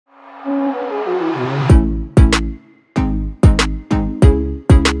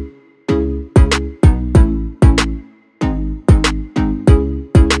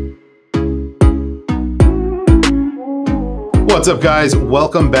What's up guys?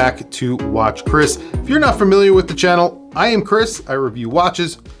 Welcome back to Watch Chris. If you're not familiar with the channel, I am Chris. I review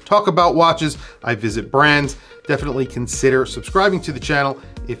watches, talk about watches, I visit brands. Definitely consider subscribing to the channel.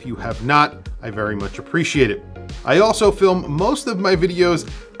 If you have not, I very much appreciate it. I also film most of my videos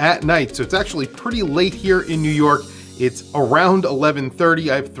at night, so it's actually pretty late here in New York. It's around 11:30.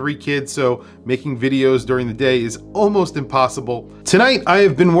 I have 3 kids, so making videos during the day is almost impossible. Tonight, I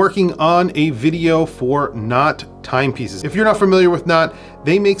have been working on a video for Knot timepieces. If you're not familiar with Knot,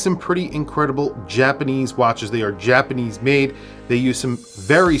 they make some pretty incredible Japanese watches. They are Japanese made. They use some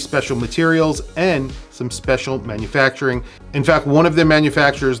very special materials and some special manufacturing. In fact, one of their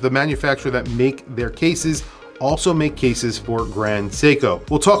manufacturers, the manufacturer that make their cases, also make cases for Grand Seiko.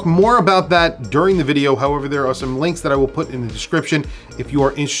 We'll talk more about that during the video. However, there are some links that I will put in the description if you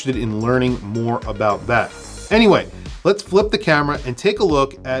are interested in learning more about that. Anyway, let's flip the camera and take a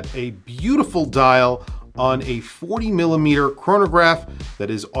look at a beautiful dial on a 40mm chronograph that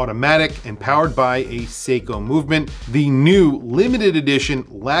is automatic and powered by a Seiko movement, the new limited edition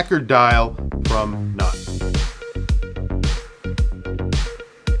lacquer dial from Knot.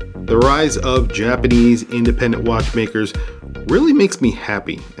 The rise of Japanese independent watchmakers really makes me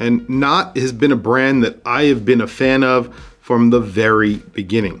happy, and Knot has been a brand that I have been a fan of from the very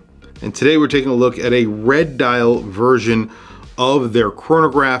beginning. And today we're taking a look at a red dial version of their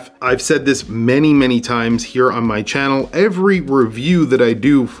chronograph. I've said this many times here on my channel. Every review that I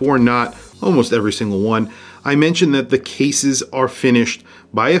do for Knot, almost every single one, I mention that the cases are finished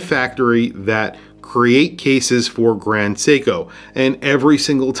by a factory that create cases for Grand Seiko. And every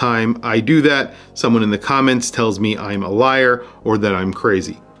single time I do that, someone in the comments tells me I'm a liar or that I'm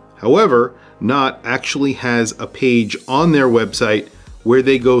crazy. However, Knot actually has a page on their website where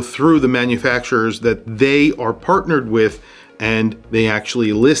they go through the manufacturers that they are partnered with, and they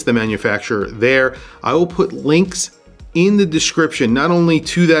actually list the manufacturer there. I will put links in the description, not only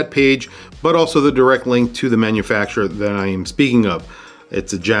to that page, but also the direct link to the manufacturer that I am speaking of.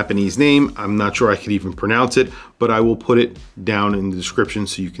 It's a Japanese name. I'm not sure I could even pronounce it, but I will put it down in the description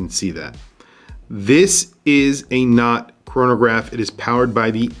so you can see that. This is a Knot chronograph. It is powered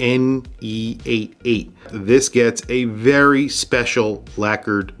by the NE88. This gets a very special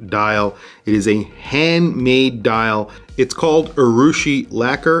lacquered dial. It is a handmade dial. It's called Urushi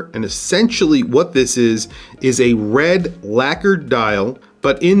lacquer, and essentially what this is a red lacquered dial,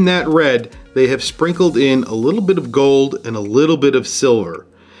 but in that red, they have sprinkled in a little bit of gold and a little bit of silver.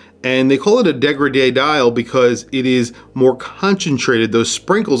 And they call it a dégradé dial because it is more concentrated. Those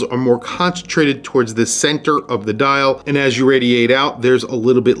sprinkles are more concentrated towards the center of the dial. And as you radiate out, there's a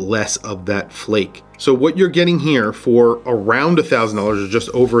little bit less of that flake. So what you're getting here for around $1,000 or just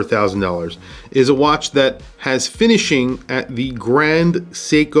over $1,000 is a watch that has finishing at the Grand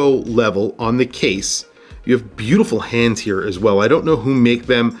Seiko level on the case. You have beautiful hands here as well. I don't know who make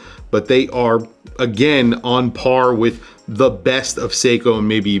them, but they are, again, on par with the best of Seiko and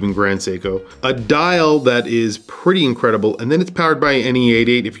maybe even Grand Seiko. A dial that is pretty incredible, and then it's powered by an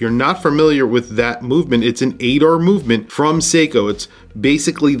NE88. If you're not familiar with that movement, it's an 8R movement from Seiko. It's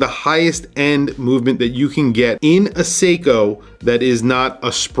basically the highest end movement that you can get in a Seiko that is not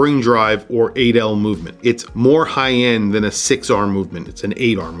a spring drive or 8L movement. It's more high end than a 6R movement. It's an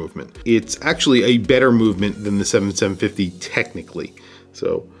 8R movement. It's actually a better movement than the 7750 technically.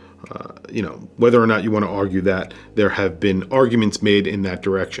 So, you know, whether or not you want to argue that, there have been arguments made in that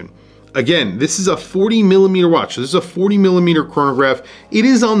direction. Again, this is a 40mm watch. So this is a 40mm chronograph. It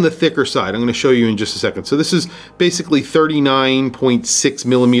is on the thicker side. I'm going to show you in just a second. So this is basically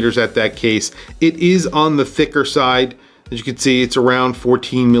 39.6mm at that case. It is on the thicker side. As you can see, it's around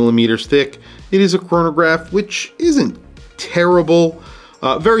 14mm thick. It is a chronograph, which isn't terrible.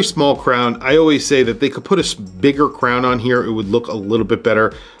 Very small crown. I always say that they could put a bigger crown on here. It would look a little bit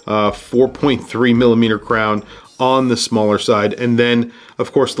better. 4.3mm crown on the smaller side. And then,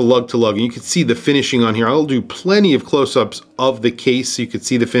 of course, the lug to lug. And you can see the finishing on here. I'll do plenty of close-ups of the case so you can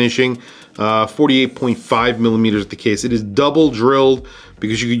see the finishing. 48.5mm at the case. It is double drilled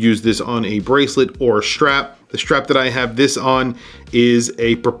because you could use this on a bracelet or a strap. The strap that I have this on is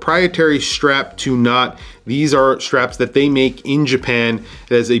a proprietary strap to Knot. These are straps that they make in Japan.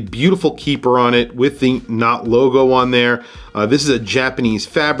 It has a beautiful keeper on it with the Knot logo on there. This is a Japanese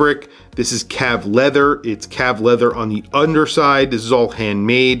fabric. This is cav leather. It's cav leather on the underside. This is all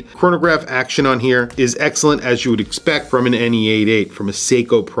handmade. Chronograph action on here is excellent, as you would expect from an NE88, from a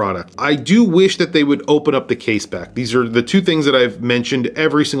Seiko product. I do wish that they would open up the case back. These are the two things that I've mentioned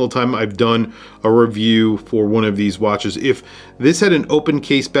every single time I've done a review for for one of these watches. If this had an open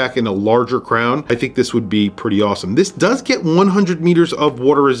case back and a larger crown, I think this would be pretty awesome. This does get 100 meters of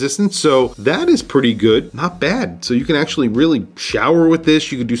water resistance, so that is pretty good. Not bad. So you can actually really shower with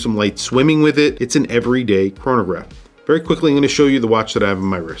this. You could do some light swimming with it. It's an everyday chronograph. Very quickly, I'm going to show you the watch that I have on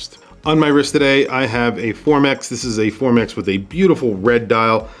my wrist. On my wrist today, I have a Formex. This is a Formex with a beautiful red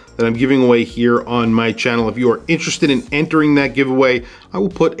dial that I'm giving away here on my channel. If you are interested in entering that giveaway, I will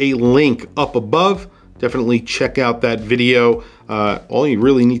put a link up above. Definitely check out that video. All you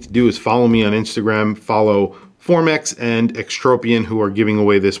really need to do is follow me on Instagram, follow Formex and Extropian, who are giving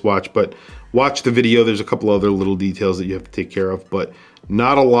away this watch, but watch the video. There's a couple other little details that you have to take care of, but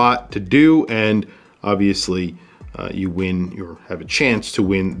not a lot to do, and obviously you win or have a chance to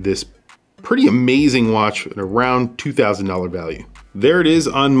win this pretty amazing watch at around $2,000 value. There it is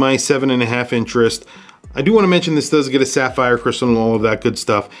on my 7.5 inch wrist. I do want to mention this does get a sapphire crystal and all of that good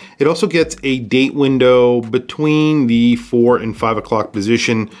stuff. It also gets a date window between the 4 and 5 o'clock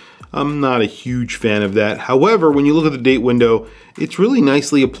position. I'm not a huge fan of that. However, when you look at the date window, it's really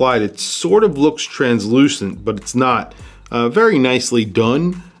nicely applied. It sort of looks translucent, but it's not. Very nicely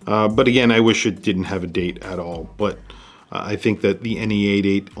done. But again, I wish it didn't have a date at all. But I think that the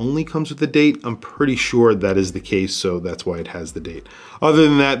NE88 only comes with a date. I'm pretty sure that is the case, so that's why it has the date. Other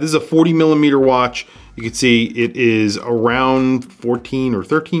than that, this is a 40 millimeter watch. You can see it is around 14 or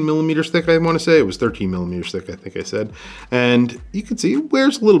 13 millimeters thick, I want to say. It was 13 millimeters thick, I think I said. And you can see it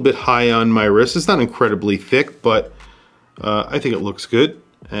wears a little bit high on my wrist. It's not incredibly thick, but I think it looks good.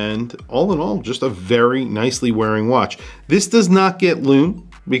 And all in all, just a very nicely wearing watch. This does not get lume,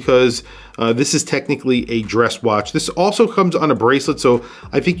 because this is technically a dress watch. This also comes on a bracelet, so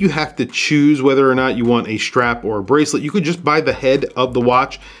I think you have to choose whether or not you want a strap or a bracelet. You could just buy the head of the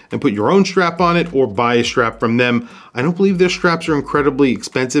watch and put your own strap on it, or buy a strap from them. I don't believe their straps are incredibly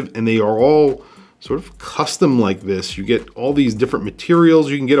expensive, and they are all sort of custom like this. You get all these different materials.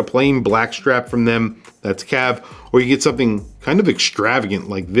 You can get a plain black strap from them, that's Cav, or you get something kind of extravagant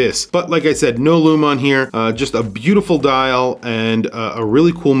like this. But like I said, no lume on here, just a beautiful dial and a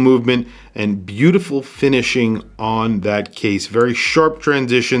really cool movement and beautiful finishing on that case. Very sharp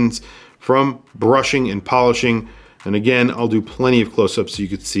transitions from brushing and polishing. And again, I'll do plenty of close-ups so you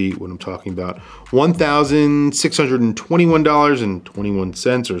can see what I'm talking about.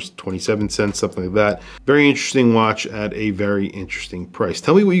 $1,621.21 or 27 cents, something like that. Very interesting watch at a very interesting price.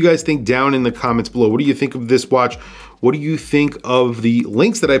 Tell me what you guys think down in the comments below. What do you think of this watch? What do you think of the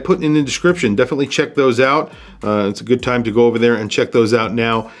links that I put in the description? Definitely check those out. It's a good time to go over there and check those out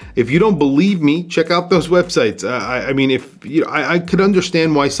now. If you don't believe me, check out those websites. I mean, if you know, I could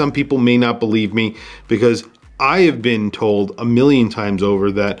understand why some people may not believe me, because I have been told a million times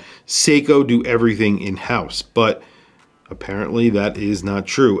over that Seiko do everything in-house, but apparently that is not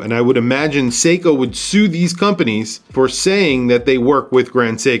true. And I would imagine Seiko would sue these companies for saying that they work with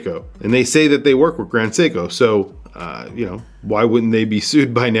Grand Seiko. And they say that they work with Grand Seiko. So, you know, why wouldn't they be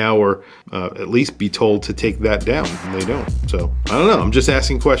sued by now, or at least be told to take that down? And they don't. So, I don't know. I'm just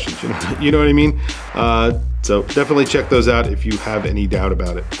asking questions. You know what I mean? So definitely check those out if you have any doubt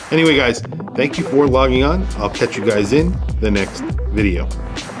about it. Anyway, guys, thank you for logging on. I'll catch you guys in the next video.